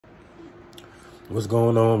What's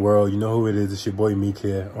going on, world? You know who it is. It's your boy Meek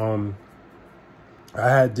here.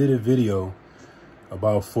 I did a video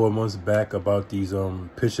about 4 months back about these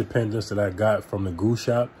picture pendants that I got from the Guu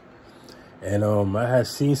Shop, and I had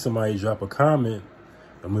seen somebody drop a comment.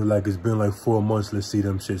 I mean, like, it's been like 4 months. Let's see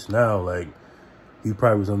them shits now. Like, he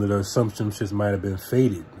probably was under the assumption shits might have been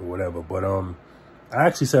faded or whatever. But I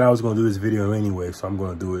actually said I was gonna do this video anyway, so I'm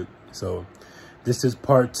gonna do it. So this is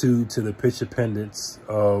part 2 to the picture pendants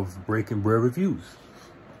of Breaking Bread reviews.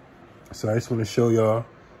 So I just want to show y'all,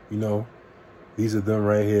 you know, these are them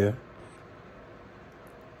right here.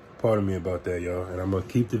 Pardon me about that, y'all. And I'm going to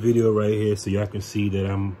keep the video right here so y'all can see that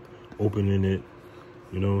I'm opening it,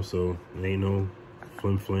 you know, so it ain't no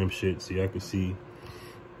flim shit, so y'all can see.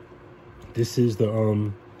 This is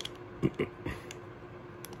the, if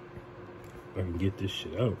I can get this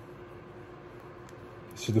shit out.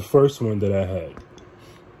 This is the first one that I had.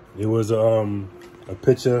 It was a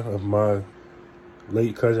picture of my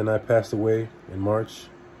late cousin that passed away in March.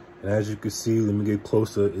 And as you can see, let me get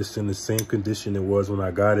closer. It's in the same condition it was when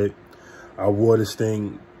I got it. I wore this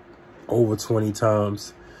thing over 20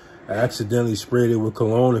 times. I accidentally sprayed it with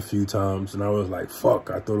cologne a few times, and I was like,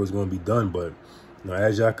 fuck, I thought it was going to be done. But you know,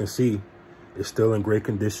 as y'all can see, it's still in great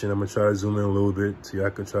condition. I'm going to try to zoom in a little bit so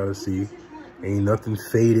y'all can try to see. Ain't nothing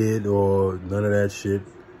faded or none of that shit.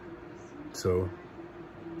 So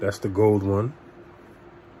that's the gold one.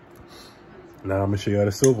 Now I'm gonna show y'all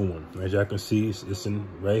the silver one. As y'all can see, it's in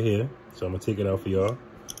right here. So I'm gonna take it out for y'all.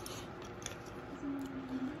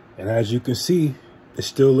 And as you can see, it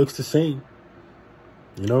still looks the same.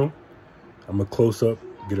 You know, I'm gonna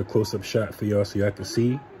get a close-up shot for y'all so y'all can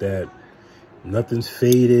see that nothing's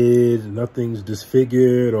faded, nothing's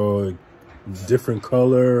disfigured or different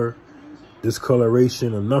color,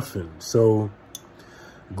 discoloration or nothing. So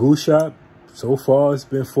Guu Shop, so far it's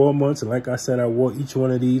been 4 months, and like I said, I wore each one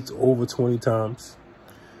of these over 20 times.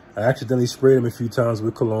 I accidentally sprayed them a few times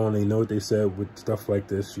with cologne. They know what they said with stuff like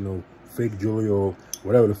this, you know, fake jewelry or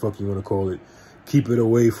whatever the fuck you want to call it. Keep it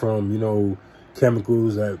away from, you know,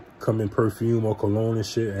 chemicals that come in perfume or cologne and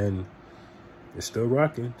shit, and it's still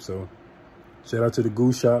rocking. So shout out to the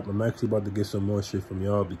Guu Shop. I'm actually about to get some more shit from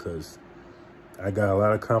y'all because I got a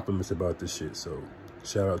lot of compliments about this shit. So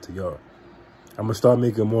shout out to y'all. I'm gonna start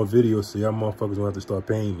making more videos so y'all motherfuckers don't have to start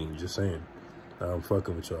paying me. Just saying. I'm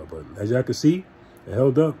fucking with y'all. But as y'all can see, it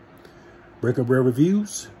held up. Breaking Bread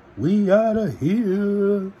reviews. We outta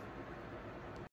here.